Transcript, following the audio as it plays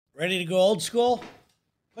Ready to go old school?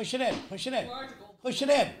 Push it in. Push it in. Push it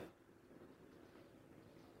in.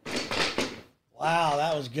 Wow,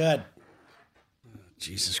 that was good. Oh,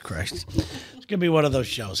 Jesus Christ. It's going to be one of those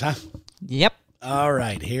shows, huh? Yep. All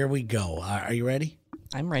right, here we go. Are you ready?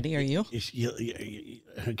 I'm ready. Are you?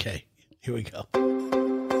 Okay, here we go.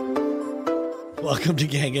 Welcome to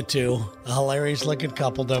Gang of Two, a hilarious looking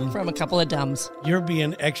coupledom. From a couple of dumbs. You're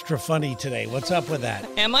being extra funny today. What's up with that?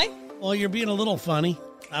 Am I? Well, you're being a little funny.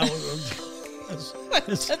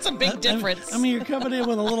 That's a big difference. I mean, you're coming in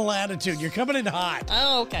with a little attitude. You're coming in hot.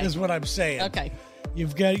 Oh, okay. Is what I'm saying. Okay.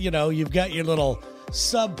 You've got your little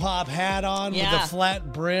Sub Pop hat on with a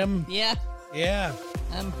flat brim. Yeah. Yeah.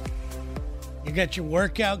 You got your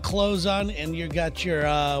workout clothes on, and you got your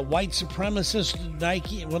white supremacist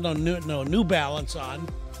Nike. Well, no, New Balance on.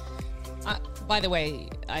 By the way,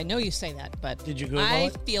 I know you say that, but did you Google it? I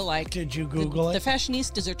feel like did you Google the it? The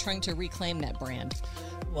fashionistas are trying to reclaim that brand.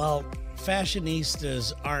 Well,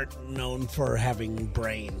 fashionistas aren't known for having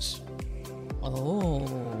brains.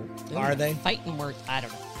 Oh, are they? Fighting words. I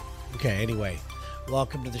don't know. Okay. Anyway,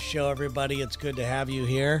 welcome to the show, everybody. It's good to have you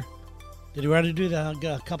here. Did we already do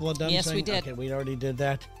a couple of dumb Yes, things? we did. Okay, we already did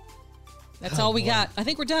that. That's all we got. I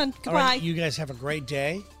think we're done. Goodbye. All right, you guys have a great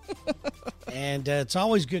day. And it's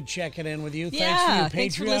always good checking in with you. Yeah,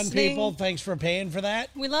 thanks for you Patreon people. Thanks for paying for that.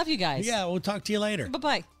 We love you guys. Yeah, we'll talk to you later.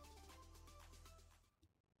 Bye-bye.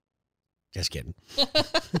 Just kidding.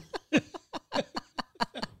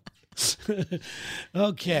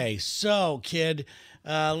 Okay, so, kid,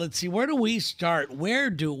 let's see. Where do we start?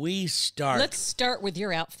 Let's start with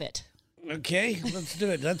your outfit. Okay, let's do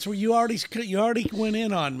it. That's where you already went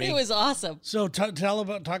in on me. It was awesome. So talk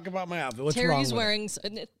about my outfit. What's wrong with Terry's wearing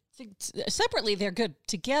separately. They're good.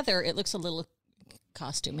 Together, it looks a little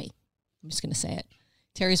costumey. I'm just going to say it.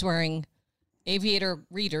 Terry's wearing aviator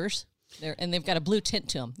readers. And they've got a blue tint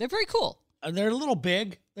to them. They're very cool. They're a little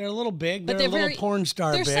big. But they're a little porn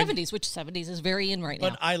star they're big. 70s, which 70s is very in right now.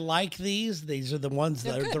 But I like these. These are the ones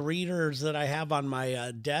that are the readers that I have on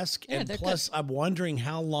my desk. Yeah, and plus, I'm wondering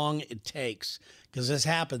how long it takes, because this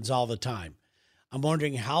happens all the time. I'm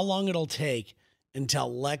wondering how long it'll take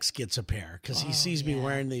until Lex gets a pair, because he sees me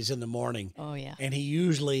wearing these in the morning. Oh, yeah. And he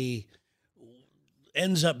usually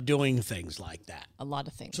ends up doing things like that. A lot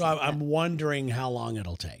of things. So I'm wondering how long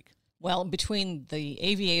it'll take. Well, between the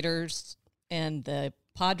aviators and the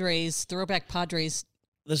Padres, throwback Padres.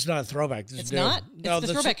 This is not a throwback. It's not? It's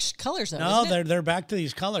the throwback colors, though, No, they're back to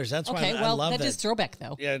these colors. That's why I love that. That is throwback,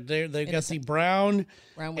 though. Yeah, they've got the brown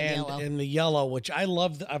with yellow. And the yellow, which I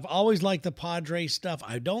love. I've always liked the Padres stuff.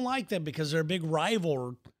 I don't like them because they're a big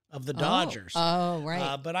rival of the Dodgers. Oh,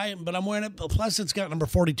 right. But I'm wearing it. Plus, it's got number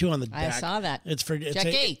 42 on the back. I saw that.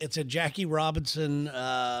 It's a Jackie Robinson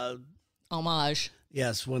homage.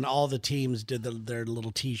 Yes, when all the teams did their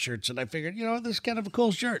little T-shirts, and I figured, this is kind of a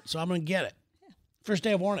cool shirt, so I'm going to get it. Yeah. First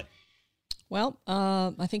day I've worn it. Well,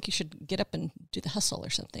 I think you should get up and do the hustle or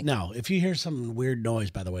something. No, if you hear some weird noise,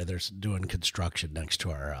 by the way, they're doing construction next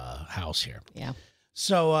to our house here. Yeah.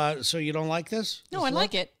 So you don't like this? No, I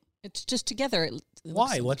like it. It's just together.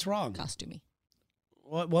 Why? What's wrong? Costumey.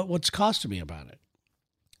 What's costumey about it?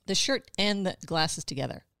 The shirt and the glasses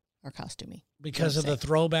together are costumey. Because of the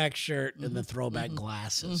throwback shirt and the throwback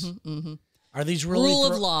glasses. Are these really rule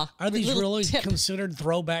of law? Are these really considered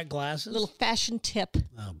throwback glasses? Little fashion tip.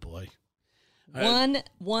 Oh boy!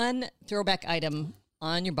 One throwback item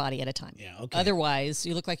on your body at a time. Yeah. Okay. Otherwise,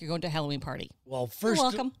 you look like you're going to a Halloween party. Well, you're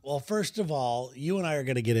welcome. First of all, you and I are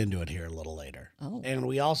going to get into it here a little later. Oh. And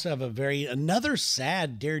we also have another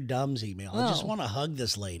sad Dear Dumbs email. I just want to hug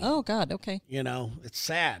this lady. Oh God. Okay. It's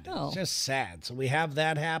sad. Oh. It's just sad. So we have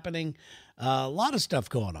that happening. A lot of stuff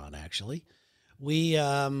going on, actually.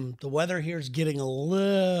 The weather here is getting a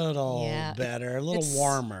little better, a little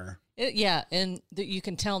warmer. And you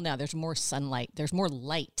can tell now there's more sunlight. There's more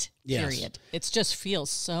light, period. It just feels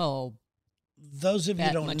so Those of you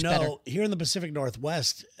who don't know, better. Here in the Pacific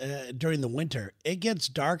Northwest, during the winter, it gets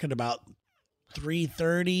dark at about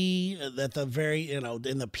 3:30 at the very,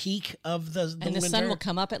 in the peak of the and the winter. sun will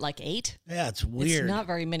come up at like 8. Yeah, it's weird. It's not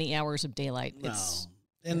very many hours of daylight. No. It's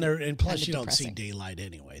and plus you don't depressing. see daylight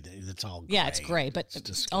anyway. It's all gray. Yeah, it's gray, but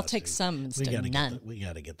I'll take disgusting. some instead of none. We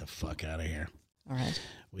got to get the fuck out of here. All right.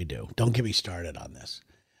 We do. Don't get me started on this.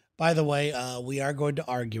 By the way, we are going to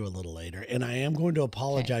argue a little later, and I am going to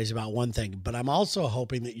apologize about one thing, but I'm also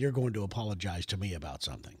hoping that you're going to apologize to me about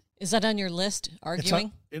something. Is that on your list,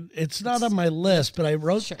 arguing? It's not on my list, but I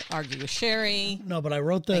wrote... Sure, argue with Sherry. No, but I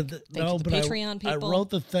wrote Patreon people. I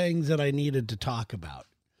wrote the things that I needed to talk about.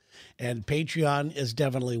 And Patreon is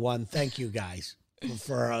definitely one. Thank you, guys.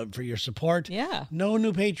 for your support. Yeah. No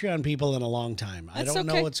new Patreon people in a long time. I don't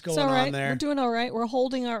know what's going on there. We're doing all right. We're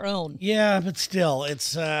holding our own. Yeah, but still,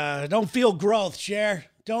 it's don't feel growth, Cher.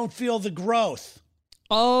 Don't feel the growth.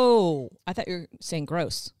 Oh, I thought you were saying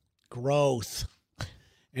gross. Growth.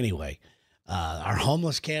 Anyway, our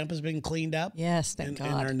homeless camp has been cleaned up. Yes, thank God.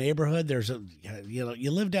 In our neighborhood, there's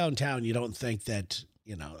you live downtown, you don't think that,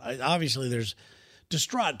 obviously there's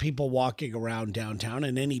distraught people walking around downtown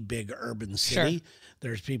in any big urban city. Sure.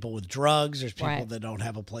 There's people with drugs. There's people that don't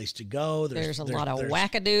have a place to go. There's a lot of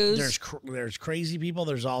wackadoos. There's crazy people.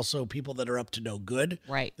 There's also people that are up to no good.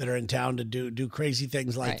 Right. That are in town to do crazy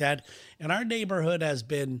things like that. And our neighborhood has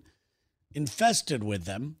been infested with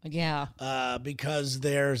them. Yeah. Because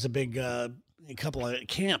there's a big a couple of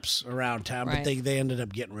camps around town, but they ended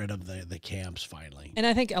up getting rid of the camps finally. And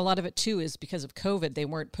I think a lot of it too is because of COVID. They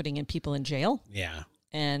weren't putting in people in jail. Yeah.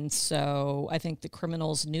 And so I think the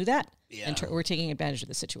criminals knew that, and we're taking advantage of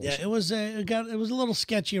the situation. Yeah, it was a little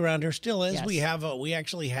sketchy around here. Still is. Yes. We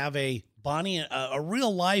actually have a Bonnie, a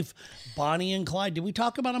real life Bonnie and Clyde. Did we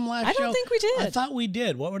talk about them last show? I don't think we did. I thought we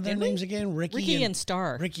did. What were their names again? Ricky and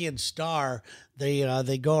Star. Ricky and Star.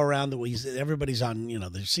 They go around everybody's on.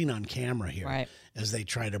 They're seen on camera here as they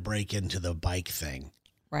try to break into the bike thing.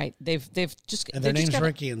 Right. They've just and their name's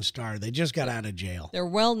Ricky and Star. They just got out of jail. They're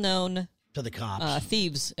well known to the cops,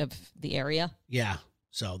 thieves of the area. Yeah.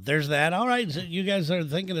 So there's that. All right. So you guys are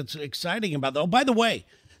thinking it's exciting about that. Oh, by the way,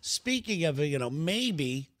 speaking of,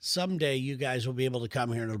 maybe someday you guys will be able to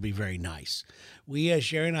come here and it'll be very nice.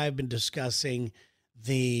 Sherry and I have been discussing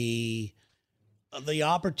the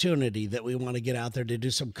opportunity that we want to get out there to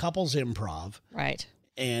do some couples improv. Right.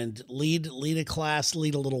 And lead a class,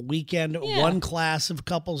 lead a little weekend, one class of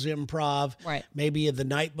couples improv. Right. Maybe the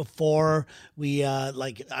night before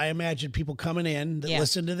I imagine people coming in that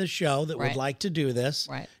listen to the show that would like to do this.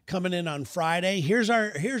 Right. Coming in on Friday. Here's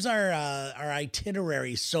our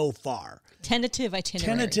itinerary so far. Tentative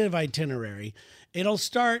itinerary. It'll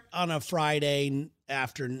start on a Friday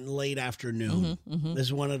late afternoon. This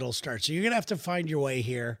is when it'll start. So you're gonna have to find your way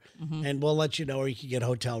here, and we'll let you know where you can get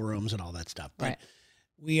hotel rooms and all that stuff. But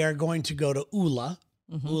we are going to go to Ula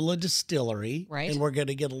Distillery, and we're going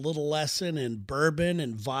to get a little lesson in bourbon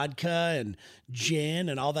and vodka and gin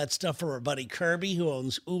and all that stuff from our buddy Kirby, who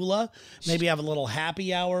owns Ula. Maybe have a little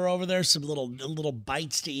happy hour over there, some little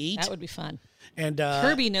bites to eat. That would be fun. And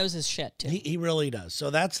Kirby knows his shit too. He really does.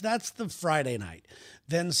 So that's the Friday night.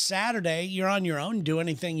 Then Saturday, you're on your own. Do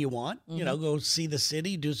anything you want. Go see the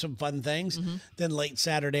city, do some fun things. Then late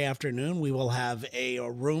Saturday afternoon, we will have a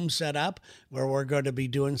room set up where we're going to be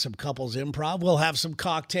doing some couples improv. We'll have some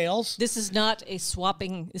cocktails. This is not a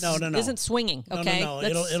swapping. This isn't swinging. No, Okay. no.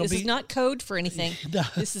 This is not code for anything.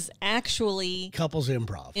 This is actually couples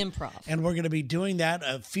improv. And we're going to be doing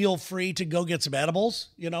that. Feel free to go get some edibles,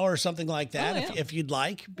 or something like that if you'd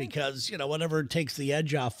like, because whatever takes the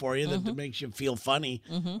edge off for you that makes you feel funny.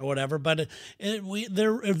 Or whatever, but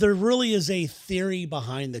there really is a theory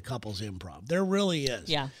behind the couples improv. There really is.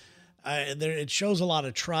 Yeah. It shows a lot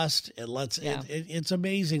of trust. It's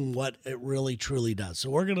amazing what it really truly does. So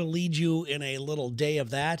we're going to lead you in a little day of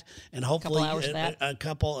that, and hopefully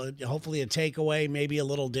hopefully a takeaway, maybe a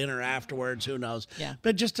little dinner afterwards. Who knows? Yeah.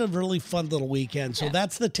 But just a really fun little weekend. So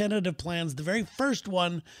that's the tentative plans. The very first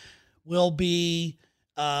one will be.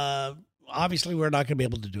 Obviously, we're not going to be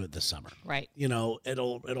able to do it this summer. Right. It'll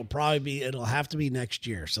have to be next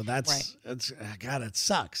year. So God, it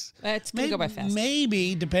sucks. It's going to go by fast.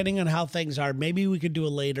 Maybe, depending on how things are, maybe we could do a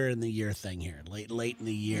later in the year thing here, late in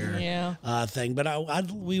the year thing.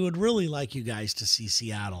 But we would really like you guys to see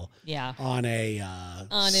Seattle on a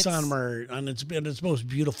summer, on its most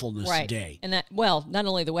beautifulness day. And not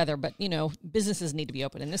only the weather, but, businesses need to be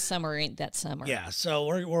open. And this summer ain't that summer. Yeah, so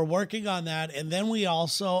we're working on that. And then we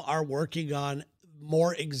also are working on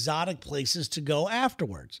more exotic places to go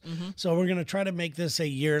afterwards. So we're going to try to make this a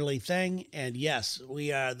yearly thing. And yes,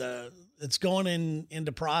 we are it's going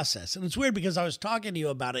into process. And it's weird because I was talking to you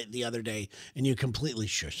about it the other day and you completely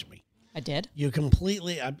shushed me. I did?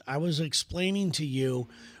 I was explaining to you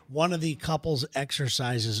one of the couples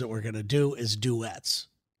exercises that we're going to do is duets.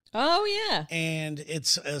 Oh, yeah. And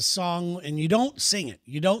it's a song, and you don't sing it.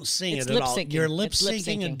 You don't sing it at all. You're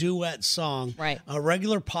lip-syncing a duet song, right? A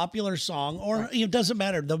regular popular song, or it doesn't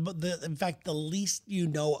matter. In fact, the least you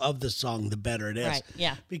know of the song, the better it is. Right,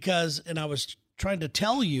 yeah. And I was trying to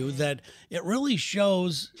tell you that it really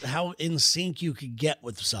shows how in sync you could get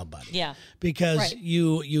with somebody. Yeah. Because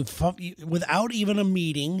you without even a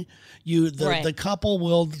meeting, the couple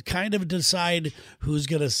will kind of decide who's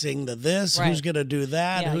going to sing who's going to do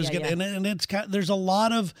that, and it's there's a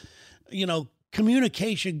lot of,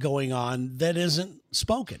 communication going on that isn't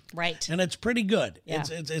spoken. Right. And it's pretty good. Yeah.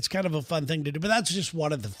 It's kind of a fun thing to do, but that's just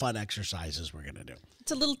one of the fun exercises we're going to do.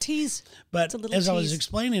 It's a little tease. But It's a little as I was tease.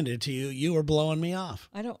 explaining it to you, you were blowing me off,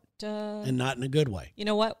 I don't. and not in a good way. You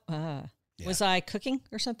know what? Was I cooking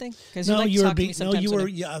or something? Because No, like you to were talk to me no, sometimes you when were.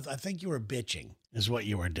 I'm- Yeah, I think you were bitching, is what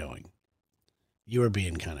you were doing. You were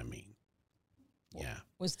being kind of mean. Yeah.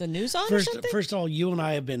 Was the news on or something? First of all, you and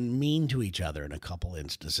I have been mean to each other in a couple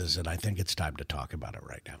instances, and I think it's time to talk about it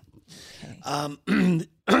right now. Okay.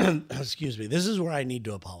 Excuse me. This is where I need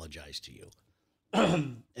to apologize to you.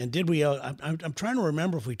 And did we? I'm trying to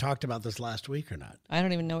remember if we talked about this last week or not. I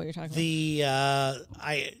don't even know what you're talking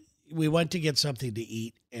We went to get something to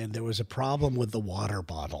eat, and there was a problem with the water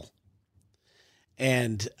bottle,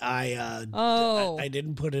 and I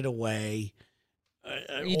didn't put it away.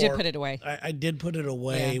 You did put it away. I did put it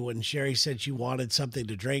away Yeah. when Sherry said she wanted something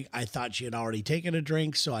to drink. I thought she had already taken a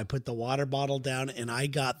drink, so I put the water bottle down, and I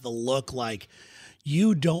got the look like,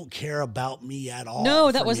 you don't care about me at all.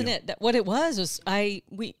 No, that from wasn't you. it. What it was I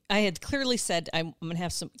had clearly said I'm going to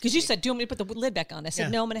have some, because you said, do you want me to put the lid back on? I said, Yeah.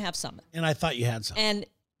 no, I'm going to have some. And I thought you had some.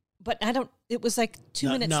 But I don't, it was like 2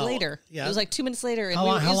 minutes No, later. yeah. It was like 2 minutes later. And How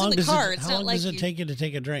long, it how was long in the does car. it, It's how not long like does it you take you to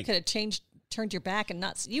take a drink? could have turned your back and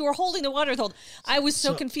not, you were holding the water the whole, I was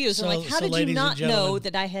so confused. I'm like, how did you ladies and not know gentlemen-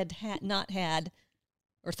 that I had not had,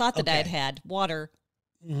 or thought that I Okay. had water?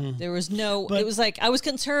 Mhm. There was no, But- it was like, I was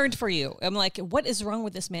concerned for you. I'm like, what is wrong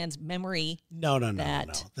with this man's memory? No.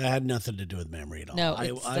 that- That had nothing to do with memory at all. No,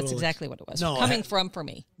 I that's will- exactly what it was. No, Coming from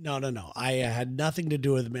me. No. I had nothing to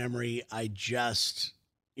do with memory. I just,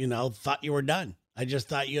 thought you were done. I just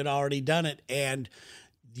thought you had already done it. And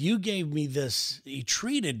you gave me this, you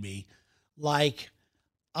treated me like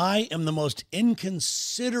I am the most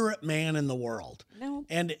inconsiderate man in the world. No.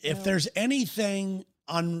 And if No. there's anything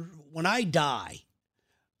when I die,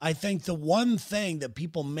 I think the one thing that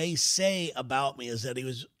people may say about me is that he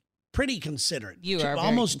was pretty considerate. You are very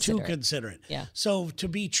almost too considerate. considerate. Yeah. So to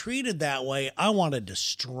be treated that way, I wanted to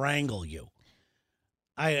strangle you.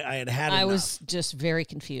 I had enough. I was just very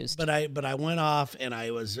confused. But I went off and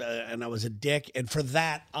I was a dick, and for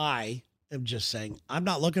that I am just saying I'm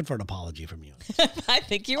not looking for an apology from you. I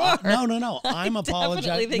think you are. No. I'm definitely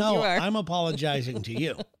apologizing. think No, you are. I'm apologizing to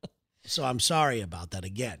you. So I'm sorry about that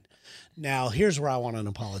again. Now here's where I want an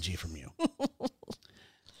apology from you.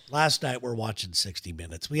 Last night we're watching 60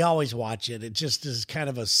 Minutes. We always watch it. It just is kind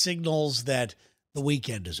of a signals that the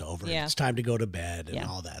weekend is over. Yeah. It's time to go to bed and Yeah.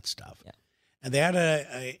 all that stuff. Yeah. And they had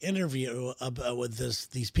a interview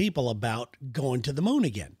with these people about going to the moon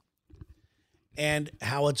again, and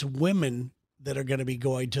how it's women that are going to be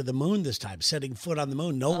going to the moon this time, setting foot on the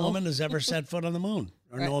moon. No woman has ever set foot on the moon,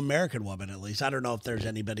 or Right. no American woman at least. I don't know if there's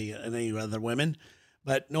any other women,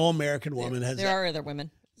 but no American woman has There are other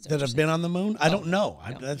women that have been on the moon. I don't know.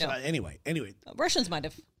 no. Anyway. Russians might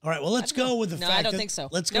have. All right. Well, let's go with the No, fact I don't that think so.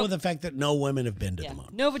 let's go Nope. with the fact that no women have been to Yeah. the moon.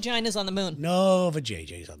 No vaginas on the moon. No of a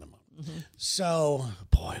JJ's on the moon. Mm-hmm. So,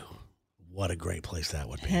 boy, what a great place that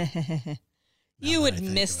would be. You that I would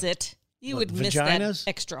think miss of it. You What, would miss vaginas? that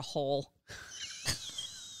extra hole.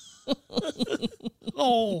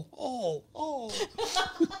 Oh.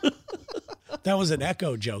 That was an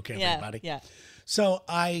echo joke, everybody. Yeah. So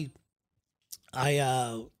what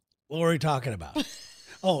were we talking about?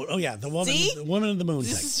 Oh yeah, the woman See? in the moon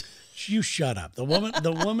thing. You shut up.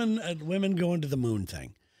 Women going to the moon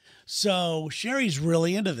thing. So Sherry's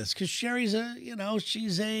really into this because Sherry's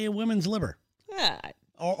she's a women's liber. Yeah.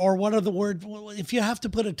 Or what are the words? If you have to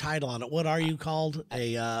put a title on it, what are you called?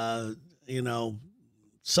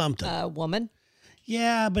 Something. Woman.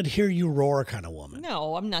 Yeah, but hear you roar kind of woman.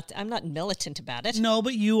 No, I'm not. I'm not militant about it. No,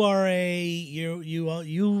 but you are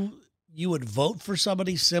you would vote for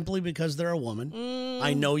somebody simply because they're a woman.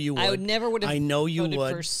 I know you would. I never would have. I know you voted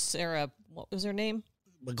would. for Sarah. What was her name?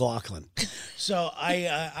 McLaughlin. So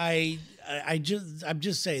I'm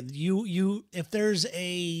just saying you if there's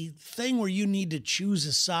a thing where you need to choose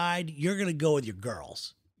a side, you're going to go with your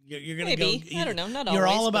girls. You're going to go. Maybe. I don't know. Not You're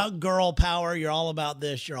always, all but- about girl power. You're all about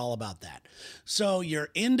this. You're all about that. So you're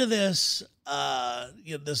into this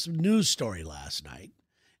this news story last night,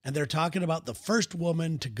 and they're talking about the first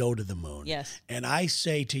woman to go to the moon. Yes. And I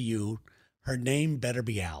say to you, her name better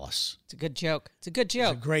be Alice. It's a good joke. It's a good It's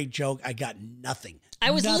joke. a great joke. I got nothing. I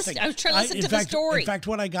was Nothing. listening. I was trying to listen in to the fact- story. In fact,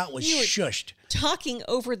 what I got was You were- shushed. Talking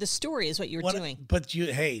over the story is what you were doing. But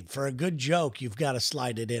hey, for a good joke, you've got to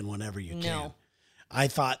slide it in whenever you can. No. I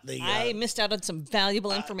thought I missed out on some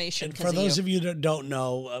valuable information. And for those of you that don't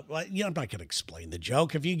know, I'm not going to explain the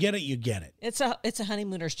joke. If you get it, you get it. It's a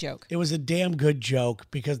honeymooner's joke. It was a damn good joke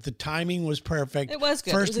because the timing was perfect. It was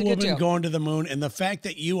good. First It was a good woman joke. going to the moon, and the fact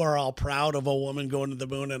that you are all proud of a woman going to the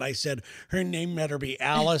moon, and I said her name better be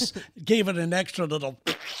Alice, gave it an extra little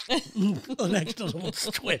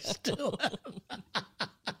twist.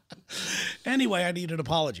 Anyway, I need an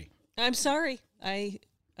apology. I'm sorry. I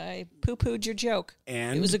poo-pooed your joke.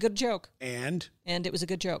 And it was a good joke. And it was a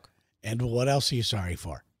good joke. And what else are you sorry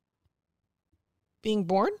for? Being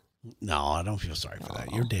born? No, I don't feel sorry for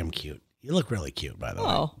that. You're damn cute. You look really cute, by the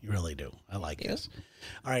way. You really do. I like this.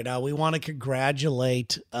 All right, we want to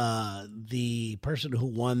congratulate the person who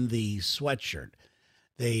won the sweatshirt.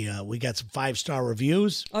 We got some 5-star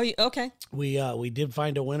reviews. Oh, okay. We did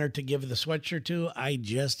find a winner to give the sweatshirt to. I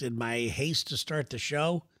just, in my haste to start the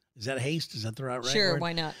show, is that haste? Is that the right Sure, word?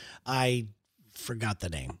 why not? I forgot the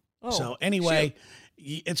name. Oh, so anyway,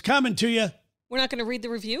 it's coming to you. We're not going to read the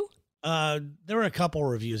review? There were a couple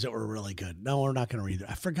reviews that were really good. No, we're not going to read it.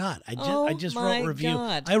 I forgot. I just wrote review.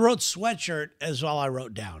 God. I wrote sweatshirt as all I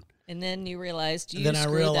wrote down. And then you realized that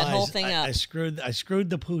whole thing up. I screwed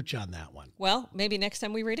the pooch on that one. Well, maybe next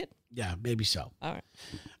time we read it. Yeah, maybe so. All right.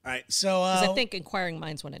 All right. So I think inquiring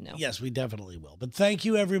minds want to know. Yes, we definitely will. But thank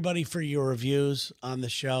you everybody for your reviews on the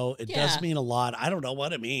show. It does mean a lot. I don't know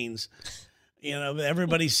what it means.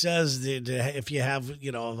 Everybody says that if you have,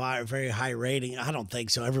 a very high rating. I don't think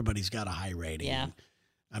so. Everybody's got a high rating. Yeah.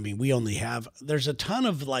 I mean, there's a ton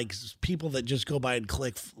of people that just go by and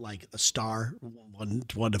click a star, 1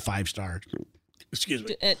 to 5 stars. Excuse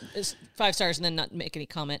me. 5 stars and then not make any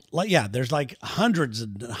comment. There's hundreds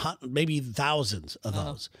and maybe thousands of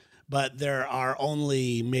those. But there are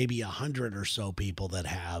only maybe 100 or so people that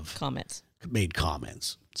have made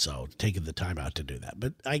comments. So taking the time out to do that.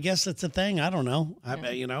 But I guess it's a thing. I don't know.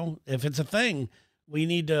 If it's a thing, we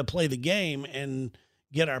need to play the game and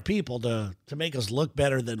get our people to make us look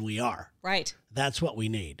better than we are. Right. That's what we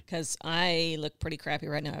need. Because I look pretty crappy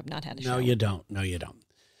right now. I've not had a show. No, you don't.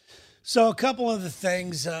 So a couple of the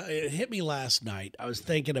things, it hit me last night. I was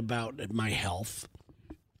thinking about my health.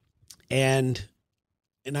 And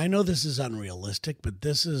I know this is unrealistic, but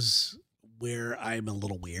this is where I'm a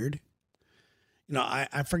little weird.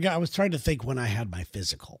 I forgot. I was trying to think when I had my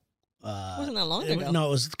physical. Wasn't that long ago? No, it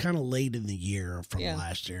was kind of late in the year from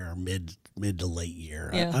last year, or mid to late year.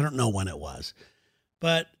 Yeah. I don't know when it was.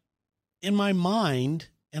 But in my mind,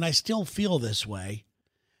 and I still feel this way,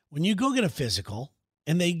 when you go get a physical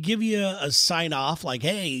and they give you a sign off like,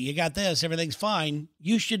 hey, you got this, everything's fine,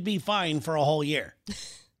 you should be fine for a whole year.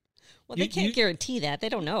 Well, they can't guarantee that. They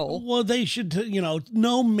don't know. Well, they should,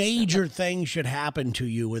 no major thing should happen to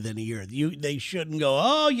you within a year. They shouldn't go,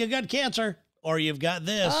 oh, you got cancer, or you've got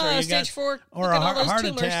this, or you got stage 4, or a heart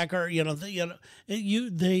tumors. attack, or you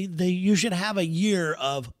should have a year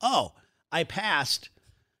of, oh, I passed.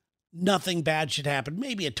 Nothing bad should happen.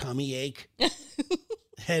 Maybe a tummy ache,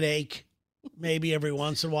 headache, maybe every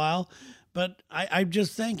once in a while. But I'm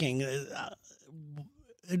just thinking,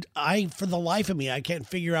 for the life of me, I can't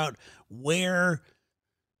figure out where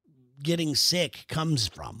getting sick comes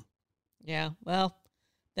from. Yeah, well,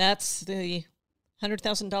 that's the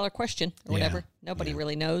 $100,000 question or whatever. Nobody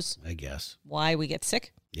really knows. I guess why we get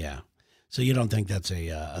sick. Yeah. So you don't think that's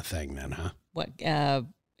a thing then, huh? What?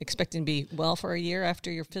 Expecting to be well for a year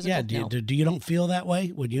after your physical? Yeah. Do you don't feel that way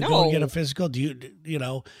when you go get a physical? Do you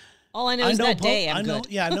know? All I know is that day I'm good.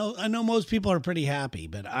 Yeah, I know most people are pretty happy,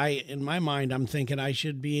 but in my mind, I'm thinking I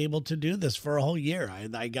should be able to do this for a whole year.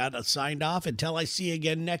 I got signed off until I see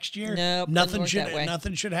again next year. Nope, nothing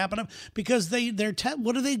should happen because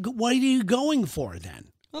what are you going for then?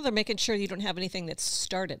 Well, they're making sure you don't have anything that's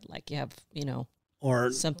started, like you have,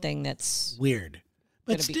 or something that's weird,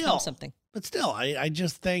 but still something. But still, I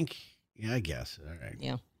just think, I guess. All right.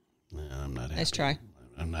 Yeah. I'm not happy. Nice try.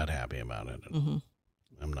 I'm not happy about it. Mm-hmm.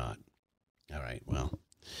 I'm not. All right. Well,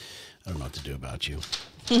 I don't know what to do about you.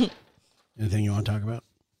 Anything you want to talk about?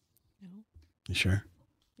 No. You sure?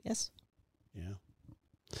 Yes. Yeah.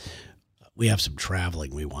 We have some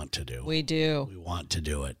traveling we want to do. We do. We want to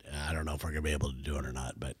do it. I don't know if we're going to be able to do it or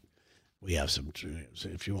not, but we have some.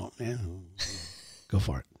 If you want, go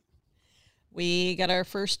for it. We got our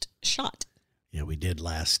first shot. Yeah, we did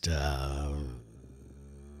last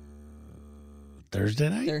Thursday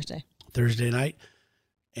night. Thursday night.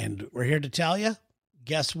 And we're here to tell you,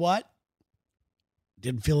 guess what?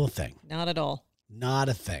 Didn't feel a thing. Not at all. Not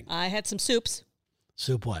a thing. I had some soups.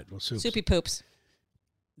 Soup what? Well, soups. Soupy poops.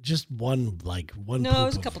 Just one No, poop it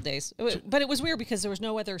was a of- couple days. But it was weird because there was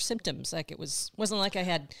no other symptoms. Like wasn't like I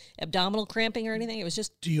had abdominal cramping or anything. It was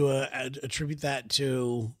just Do you attribute that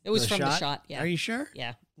to It was the from shot? the shot, yeah. Are you sure?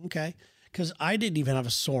 yeah. Okay. Because I didn't even have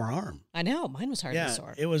a sore arm. I know mine was hard Yeah, to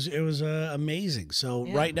sore. it was amazing. So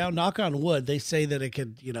Yeah. right now, knock on wood, they say that it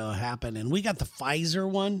could happen. And we got the Pfizer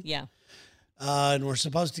one, Yeah. and we're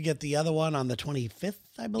supposed to get the other one on the 25th,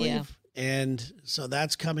 I believe. And so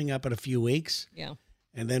that's coming up in a few weeks. Yeah.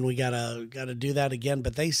 And then we gotta do that again.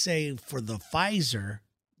 But they say for the Pfizer,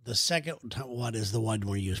 the second one is the one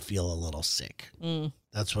where you feel a little sick. Mm.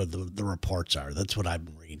 That's what the reports are. That's what I've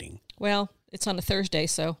been reading. Well, it's on a Thursday,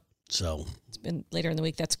 so So it's been later in the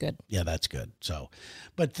week. That's good. yeah, that's good. So,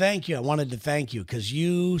 but thank you. I wanted to thank you because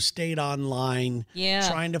you stayed online, Yeah.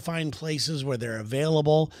 trying to find places where they're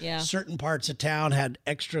available. Yeah. Certain parts of town had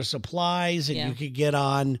extra supplies, and Yeah. you could get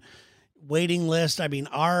on waiting list. I mean,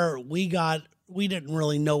 we didn't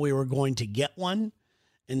really know we were going to get one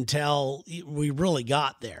until we really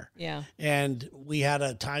got there. Yeah. And we had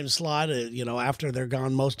a time slot, after they're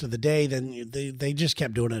gone most of the day, then they just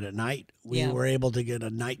kept doing it at night. We Yeah. were able to get a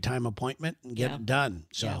nighttime appointment and get Yeah. it done.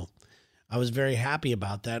 So Yeah. I was very happy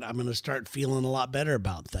about that. I'm going to start feeling a lot better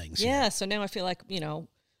about things. Yeah. So now I feel like,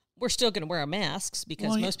 we're still going to wear our masks because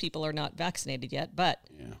Well, yeah. most people are not vaccinated yet. But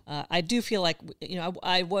Yeah. I do feel like,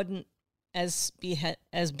 I wouldn't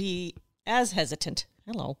be as hesitant.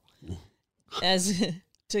 Hello. As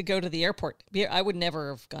to go to the airport. I would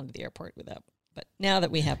never have gone to the airport without. But now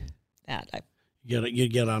that we have that, You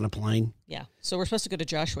get on a plane. yeah. So we're supposed to go to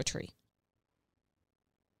Joshua Tree.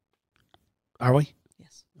 Are we?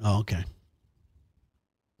 Yes. Oh, okay.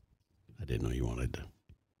 I didn't know you wanted to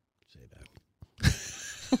say that.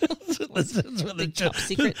 That's what Big top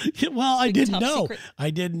secret. Well, I Big didn't top know. secret.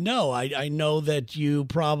 I didn't know. I know that you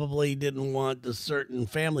probably didn't want the certain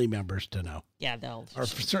family members to know, Yeah, or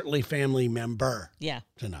certainly family member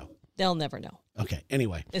to know. they'll never know. Okay.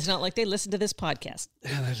 Anyway, It's not like they listen to this podcast.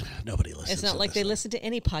 nobody listens. It's not to like this they one. listen to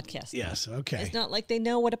any podcast. Yes. Okay. It's not like they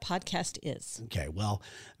know what a podcast is. Okay, well,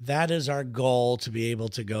 that is our goal, to be able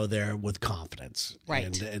to go there with confidence.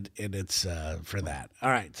 Right. And it's for that. All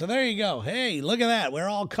right, so there you go. Hey, look at that. We're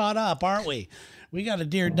all caught up, aren't we? We got a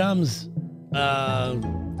Dear Dumbs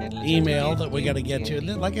email that we got to get to.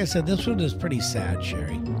 Like I said, this one is pretty sad,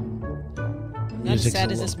 Sherry. Not as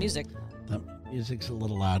sad as this music. The music's a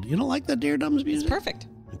little loud. You don't like the Dear Dumbs music? It's perfect.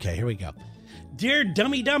 Okay, here we go. Dear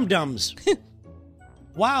Dummy Dum Dums.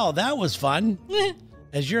 Wow, that was fun.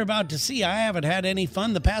 As you're about to see, I haven't had any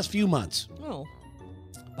fun the past few months. Oh,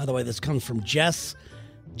 By the way, this comes from Jess,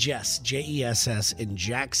 Jess, in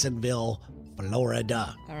Jacksonville,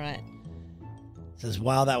 Florida. all right. Says,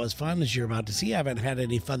 wow, that was fun. As you're about to see, I haven't had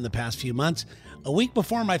any fun the past few months. A week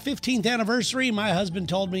before my 15th anniversary, my husband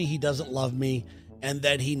told me he doesn't love me and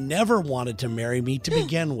that he never wanted to marry me to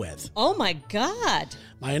begin with. Oh, my God.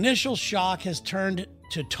 My initial shock has turned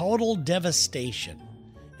to total devastation.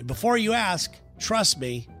 And before you ask, trust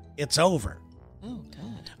me, it's over. Oh,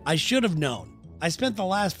 God. I should have known. I spent the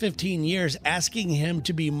last 15 years asking him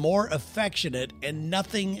to be more affectionate, and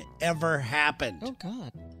nothing ever happened. Oh,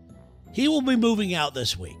 God. He will be moving out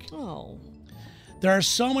this week. Oh. There are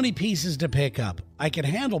so many pieces to pick up. I can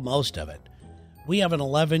handle most of it. We have an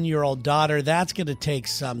 11-year-old daughter. That's going to take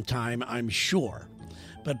some time, I'm sure.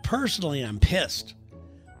 But personally, I'm pissed.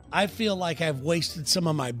 I feel like I've wasted some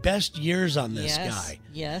of my best years on this guy.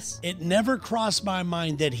 Yes. It never crossed my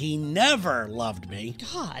mind that he never loved me.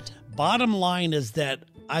 God. Bottom line is that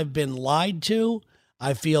I've been lied to.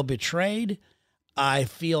 I feel betrayed. I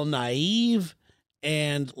feel naive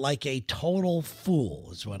and like a total fool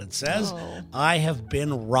is what it says. Oh. I have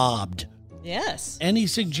been robbed. Yes. Any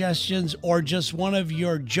suggestions or just one of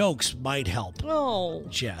your jokes might help. Oh.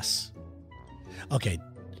 Jess. Okay,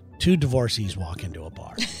 2 divorcees walk into a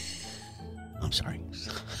bar. I'm sorry.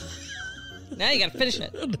 Now you got to finish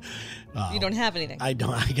it. You don't have anything. I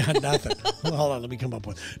got nothing. Hold on, let me come up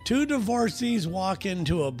with. 2 divorcees walk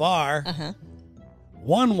into a bar. Uh-huh.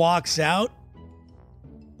 One walks out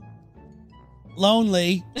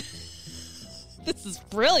lonely. This is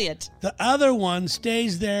brilliant. The other one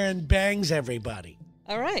stays there and bangs everybody.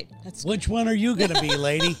 All right. That's Which one are you going to be,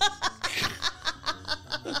 lady?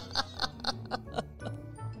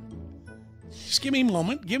 Just give me a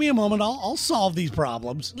moment. Give me a moment. I'll solve these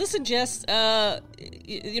problems. Listen, Jess,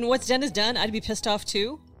 you know, what's done is done. I'd be pissed off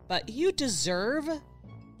too, but you deserve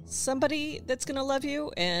somebody that's going to love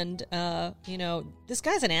you. And, you know, this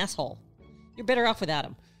guy's an asshole. You're better off without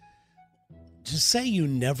him. to say you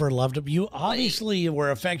never loved him, you obviously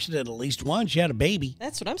were affectionate at least once. You had a baby.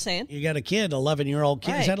 That's what I'm saying. You got a kid, 11-year-old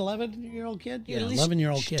kid. Right. Is that 11-year-old kid? He Yeah, at least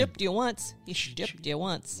 11-year-old kid. Stooped you once. He stooped you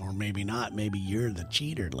once. Or maybe not. Maybe you're the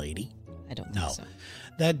cheater, lady. I don't No. think so.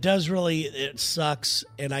 That does really, it sucks.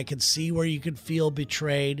 And I could see where you could feel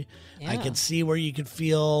betrayed. I Yeah. could see where you could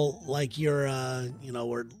feel like you're,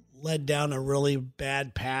 were led down a really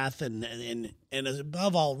bad path and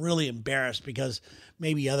above all, really embarrassed because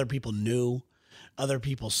maybe other people knew, other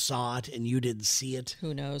people saw it and you didn't see it.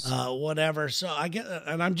 Who knows? Whatever. So I get,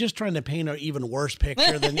 and I'm just trying to paint an even worse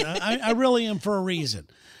picture than I really am for a reason,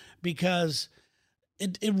 because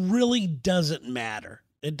it really doesn't matter.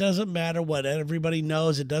 It doesn't matter what everybody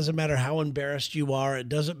knows. It doesn't matter how embarrassed you are. It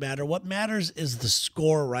doesn't matter. What matters is the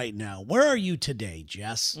score right now. Where are you today,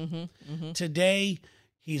 Jess? Today,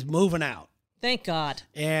 he's moving out. Thank God.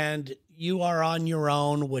 And you are on your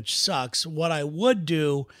own, which sucks. What I would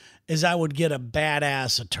do is I would get a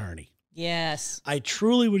badass attorney. Yes. I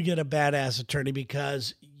truly would get a badass attorney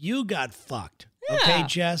because you got fucked. Okay, Yeah.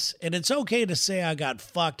 Jess? And it's okay to say I got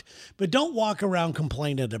fucked, but don't walk around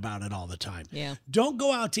complaining about it all the time. Yeah. Don't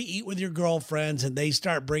go out to eat with your girlfriends and they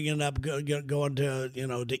start bringing up going to,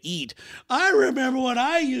 to eat. I remember when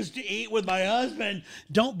I used to eat with my husband.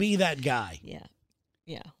 Don't be that guy Yeah.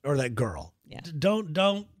 Yeah. or that girl. Yeah. Don't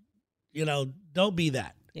be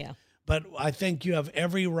that. Yeah. But I think you have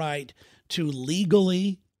every right to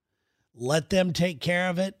legally let them take care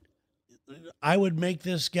of it. I would make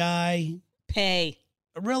this guy, Pay.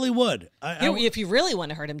 I really would. If you really want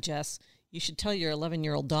to hurt him, Jess, you should tell your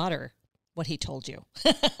 11-year-old daughter what he told you.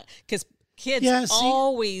 Because kids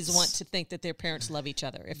always want to think that their parents love each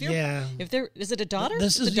other. Is it a daughter?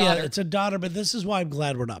 This is a daughter. it's a daughter, but this is why I'm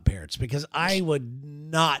glad we're not parents, because I would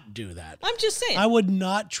not do that. I'm just saying. I would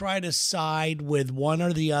not try to side with one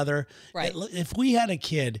or the other. Right. If we had a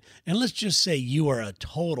kid, and let's just say you are a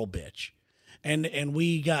total bitch, and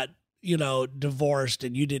we got divorced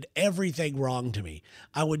and you did everything wrong to me,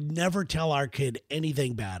 I would never tell our kid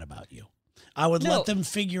anything bad about you. I would let them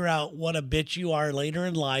figure out what a bitch you are later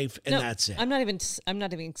in life, and that's it. I'm not even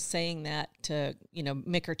saying that to,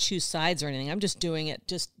 make her choose sides or anything. I'm just doing it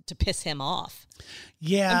just to piss him off.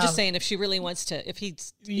 Yeah. I'm just saying, if she really wants to, if he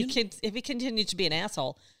continues to be an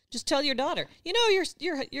asshole, just tell your daughter,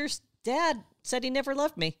 your dad said he never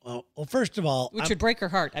loved me. Well, first of all, which would break her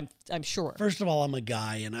heart, I'm sure. First of all, I'm a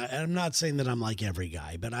guy, and I'm not saying that I'm like every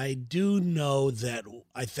guy, but I do know that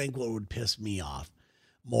I think what would piss me off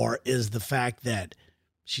more is the fact that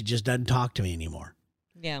she just doesn't talk to me anymore.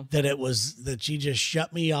 Yeah. That she just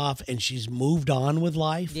shut me off and she's moved on with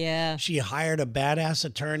life. Yeah. She hired a badass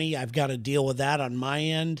attorney. I've got to deal with that on my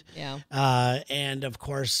end. Yeah. And of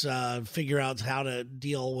course, figure out how to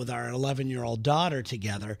deal with our 11-year-old daughter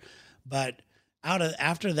together. But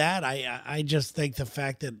after that, I just think the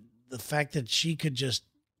fact that she could just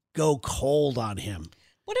go cold on him.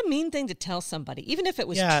 What a mean thing to tell somebody, even if it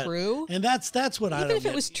was true. And that's what I don't Even if it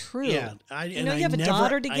get. was true. Yeah. You have a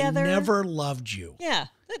daughter together. I never loved you. Yeah.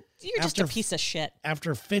 You're just a piece of shit.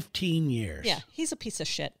 After 15 years. Yeah. He's a piece of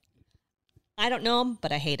shit. I don't know him,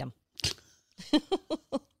 but I hate him.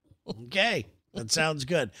 Okay. That sounds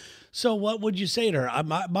good. So what would you say to her?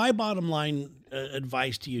 My bottom line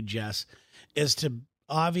advice to you, Jess, is to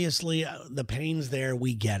obviously the pain's there.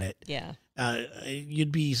 We get it. Yeah.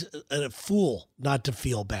 You'd be a fool not to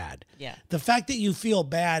feel bad. Yeah. The fact that you feel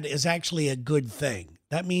bad is actually a good thing.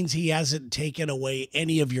 That means he hasn't taken away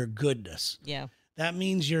any of your goodness. Yeah. That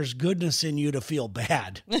means there's goodness in you to feel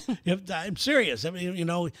bad. I'm serious. I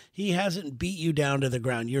mean, he hasn't beat you down to the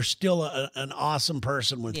ground. You're still an awesome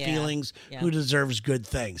person with feelings who deserves good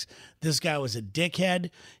things. This guy was a dickhead.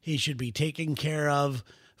 He should be taken care of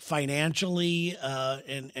financially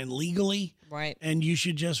and legally. Right. And you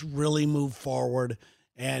should just really move forward.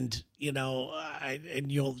 And, I'm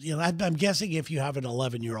guessing if you have an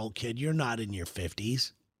 11-year-old kid, you're not in your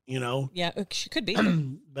 50s, Yeah, she could be.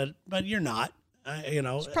 but you're not.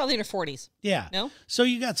 She's probably in her 40s. Yeah. No? So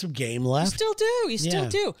you got some game left. You still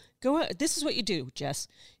do. Go out. This is what you do, Jess.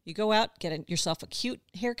 You go out, get yourself a cute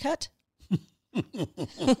haircut.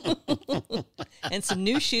 And some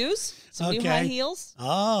new shoes, some new high heels.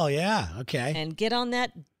 Oh, yeah. Okay. And get on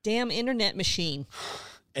that damn internet machine.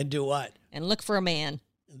 And do what? And look for a man.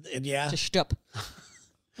 Yeah. To shtup.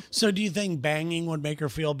 So do you think banging would make her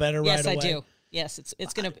feel better right away? Yes, I do. Yes,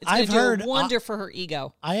 it's going to do a wonder for her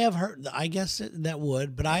ego. I have heard, I guess that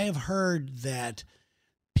would, but I have heard that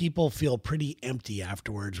people feel pretty empty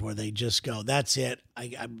afterwards where they just go, that's it.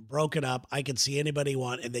 I'm broken up. I can see anybody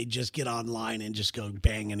want, and they just get online and just go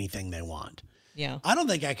bang anything they want. Yeah. I don't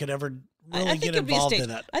think I could ever really get involved in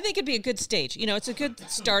that. I think it'd be a good stage. It's a good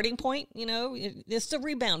starting point. It's a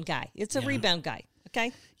rebound guy. It's a rebound guy.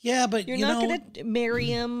 Okay. Yeah, but you're not going to marry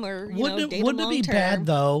him or date him long term. Wouldn't it be bad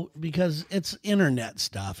though, because it's internet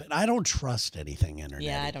stuff, and I don't trust anything internet.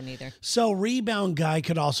 Yeah, I don't either. So rebound guy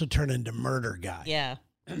could also turn into murder guy. Yeah,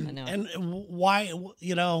 I know. And why?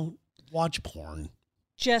 Watch porn.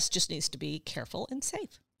 Just needs to be careful and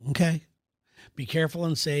safe. Okay, be careful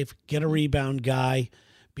and safe. Get a rebound guy.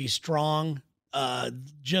 Be strong.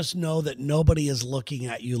 Just know that nobody is looking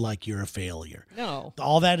at you like you're a failure. No,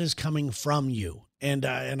 all that is coming from you. And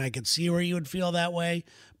I could see where you would feel that way,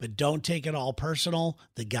 but don't take it all personal.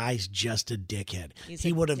 The guy's just a dickhead.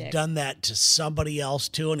 He would have done that to somebody else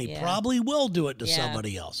too, and he probably will do it to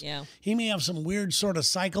somebody else. Yeah. He may have some weird sort of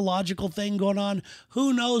psychological thing going on.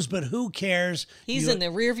 Who knows, but who cares? He's in the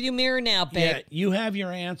rearview mirror now, babe. Yeah, you have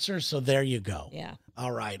your answer, so there you go. Yeah.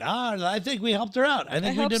 All right. I think we helped her out. I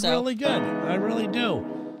think we did really good. I really do.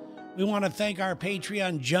 We want to thank our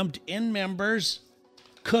Patreon Jumped In members.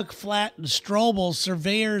 Cook, Flat, and Strobel,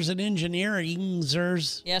 surveyors and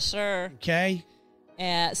engineeringers. Yes, sir. Okay.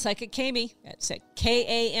 Psychic Kami at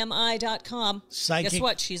KAMI.com. Guess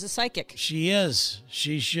what? She's a psychic. She is.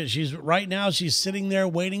 She's right now. She's sitting there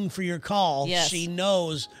waiting for your call. Yes. She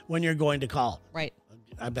knows when you're going to call. Right.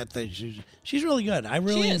 I bet that she's really good. I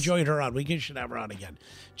really enjoyed her on. We should have her on again.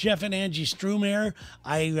 Jeff and Angie Strumayer.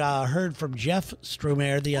 I heard from Jeff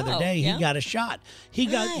Strumayer the other day. Yeah? He got a shot. He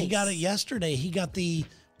got it yesterday. He got the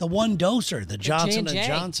one doser, the Johnson &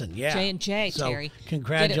 Johnson. Yeah. J&J, so, Terry.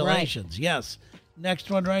 congratulations. Right. Yes.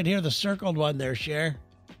 Next one right here, the circled one there, Cher.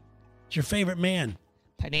 It's your favorite man.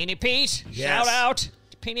 Panini Pete. Yes. Shout out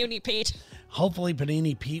to Panini Pete. Hopefully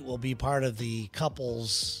Panini Pete will be part of the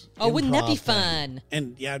couples. Oh, wouldn't that be thing. Fun?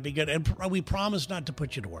 And yeah, it'd be good. And we promise not to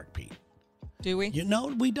put you to work, Pete. Do we? No,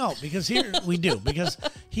 we don't, because here we do, because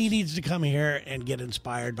he needs to come here and get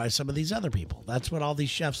inspired by some of these other people. That's what all these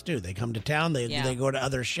chefs do. They come to town, they go to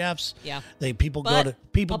other chefs. Yeah. People go to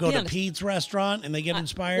Pete's restaurant and they get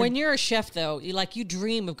inspired. When you're a chef though, you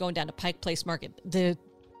dream of going down to Pike Place Market. The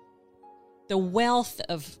wealth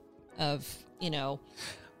of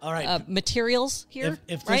all right. Materials here,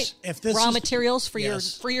 if this raw materials for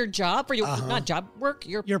your job, for your not job work,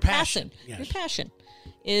 your passion. Yes. Your passion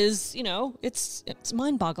is, it's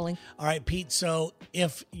mind-boggling. All right, Pete. So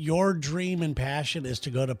if your dream and passion is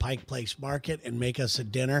to go to Pike Place Market and make us a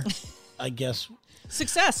dinner, I guess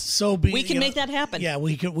success. So we can make that happen. Yeah,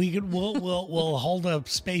 we'll hold a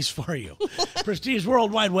space for you. Prestige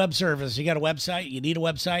Worldwide Web Service. You got a website? You need a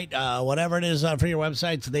website? Whatever it is for your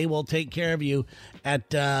websites, they will take care of you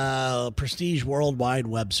at Prestige Worldwide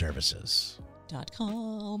Web Services.com.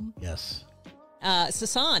 Yes.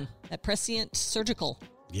 Sasan at Prescient Surgical.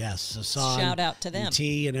 Yes, Sasan. Shout out to them.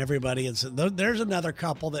 T and everybody. And there's another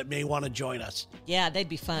couple that may want to join us. Yeah, they'd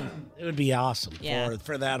be fun. It would be awesome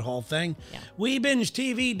for that whole thing. Yeah.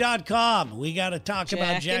 WeBingeTV.com. We got to talk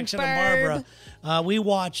about Jackson and Barbara. We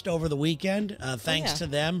watched over the weekend, thanks to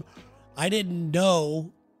them. I didn't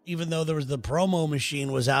know, even though there was the promo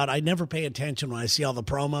machine was out, I never pay attention when I see all the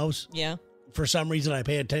promos. Yeah. For some reason, I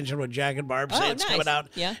pay attention when Jack and Barb say it's coming out.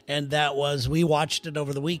 Yeah. And we watched it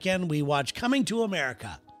over the weekend. We watched Coming to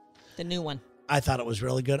America. The new one. I thought it was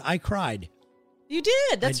really good. I cried. You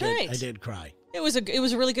did. That's right. I did cry. It was a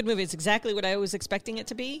really good movie. It's exactly what I was expecting it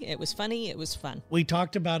to be. It was funny. It was fun. We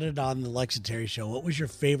talked about it on the Lex and Terry show. What was your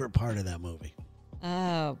favorite part of that movie?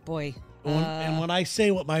 Oh, boy. And when I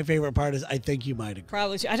say what my favorite part is, I think you might agree.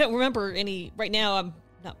 Probably. I don't remember any. Right now, I'm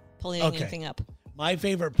not pulling anything up. My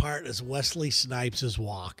favorite part is Wesley Snipes'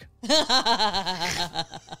 walk. That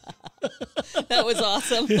was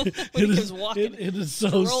awesome. When he was walking, it is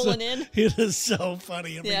so rolling in. It is so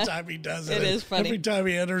funny every time he does it. It is funny. Every time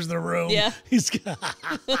he enters the room, yeah. he's got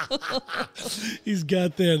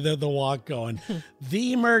the walk going.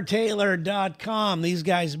 TheMerTaylor.com. These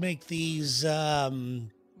guys make these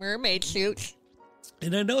mermaid suits.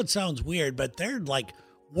 And I know it sounds weird, but they're like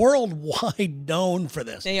worldwide known for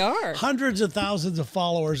this. They are. Hundreds of thousands of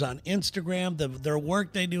followers on Instagram. Their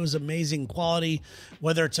work they do is amazing quality.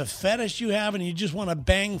 Whether it's a fetish you have and you just want to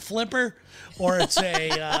bang flipper, or it's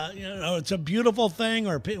it's a beautiful thing,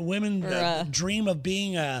 or women dream of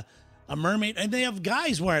being a mermaid, and they have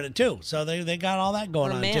guys wearing it too. So they got all that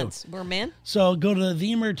going on too. We're men. So go to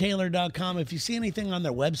TheMerTaylor.com. If you see anything on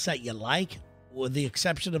their website you like, with the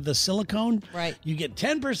exception of the silicone, right, you get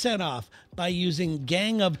 10% off by using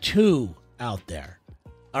Gang of Two out there.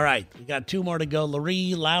 All right, we got two more to go.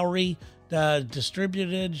 Lowry,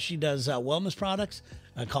 distributed. She does wellness products.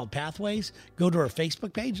 called Pathways. Go to our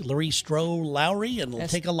Facebook page, Laurie Stroh Lowry, and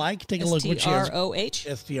take a like. Take a look what she has. STROH.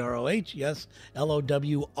 STROH, yes.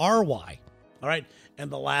 LOWRY. All right.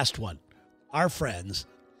 And the last one, our friends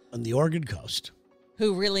on the Oregon coast.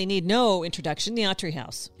 Who really need no introduction, the Autry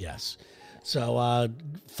House. Yes. So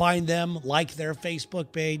find them, like their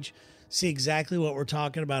Facebook page, see exactly what we're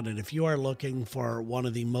talking about. And if you are looking for one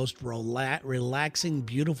of the most relaxing,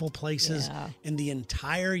 beautiful places in the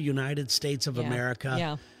entire United States of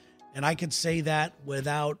America, and I could say that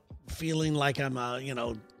without feeling like I'm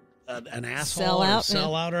an asshole or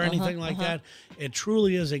sellout or anything like that. It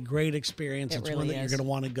truly is a great experience. It's really one that you're going to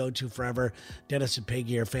want to go to forever. Dennis and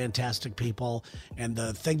Peggy are fantastic people. And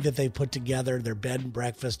the thing that they put together, their bed and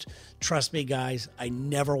breakfast, trust me, guys, I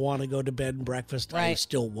never want to go to bed and breakfast. Right. I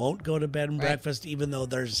still won't go to bed and breakfast, even though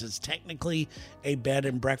there's technically a bed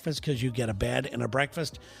and breakfast because you get a bed and a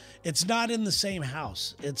breakfast. It's not in the same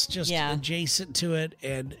house. It's just adjacent to it,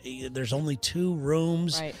 and there's only 2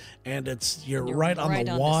 rooms, and you're right on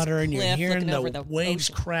the water, and you're hearing the waves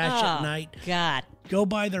crash at night. God. Go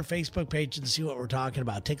by their Facebook page and see what we're talking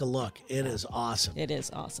about. Take a look. It is awesome. It is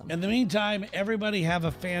awesome. In the meantime, everybody have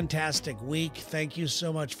a fantastic week. Thank you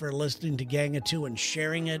so much for listening to Gang of Two and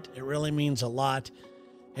sharing it. It really means a lot.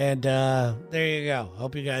 And there you go.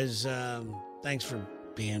 Hope you guys, thanks for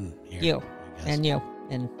being here. You.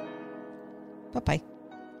 And bye-bye.